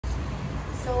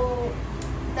So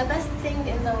the best thing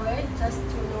in the world, just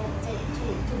to know,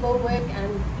 to go work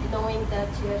and knowing that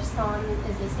your son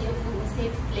is in a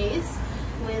safe place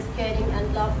with caring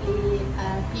and lovely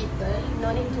people.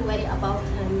 No need to worry about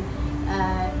him,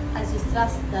 as you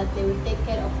trust that they will take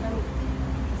care of him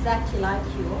exactly like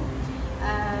you.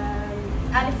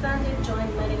 Alexander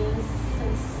joined Maryland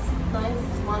since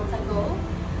 9 months ago.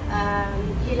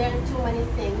 He learned too many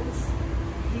things.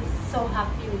 He's so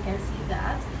happy, we can see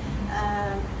that.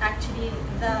 Actually,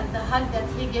 the hug that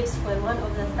he gives for one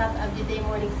of the staff every day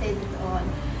morning says it all.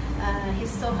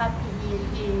 He's so happy.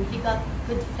 He got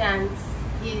good friends.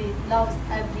 He loves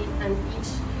every and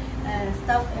each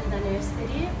staff in the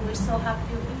nursery. We're so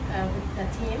happy with the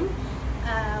team.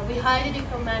 We highly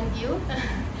recommend you,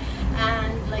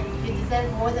 and like you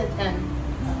deserve more than 10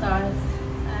 stars.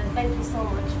 Thank you so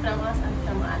much from us and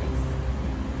from Alex.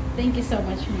 Thank you so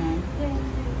much, ma'am.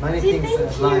 Many things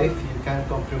in life you can't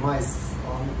compromise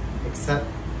on, except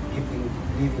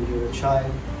leaving your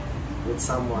child with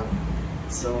someone.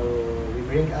 So we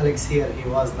bring Alex here. He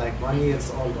was like 1 year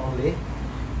old only.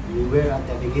 We were at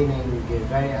the beginning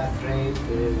very afraid.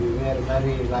 We were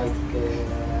very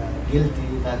guilty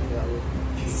that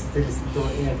he's still too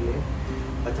early.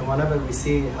 But whenever we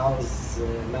see how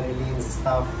Marylene's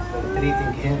staff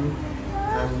treating him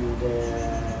and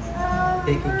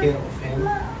taking care of him,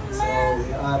 so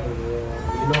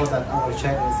we know that our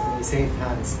child is in safe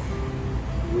hands.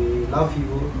 We love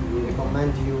you, we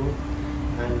recommend you,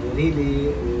 and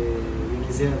really you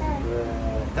deserve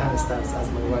 10 stars, as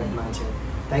my wife mentioned.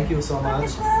 Thank you so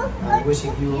much, and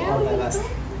wishing you all the best.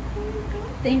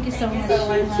 Thank you so much, Thank you so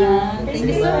much. ma'am. Thank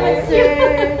you so much, sir.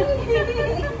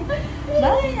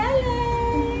 Bye.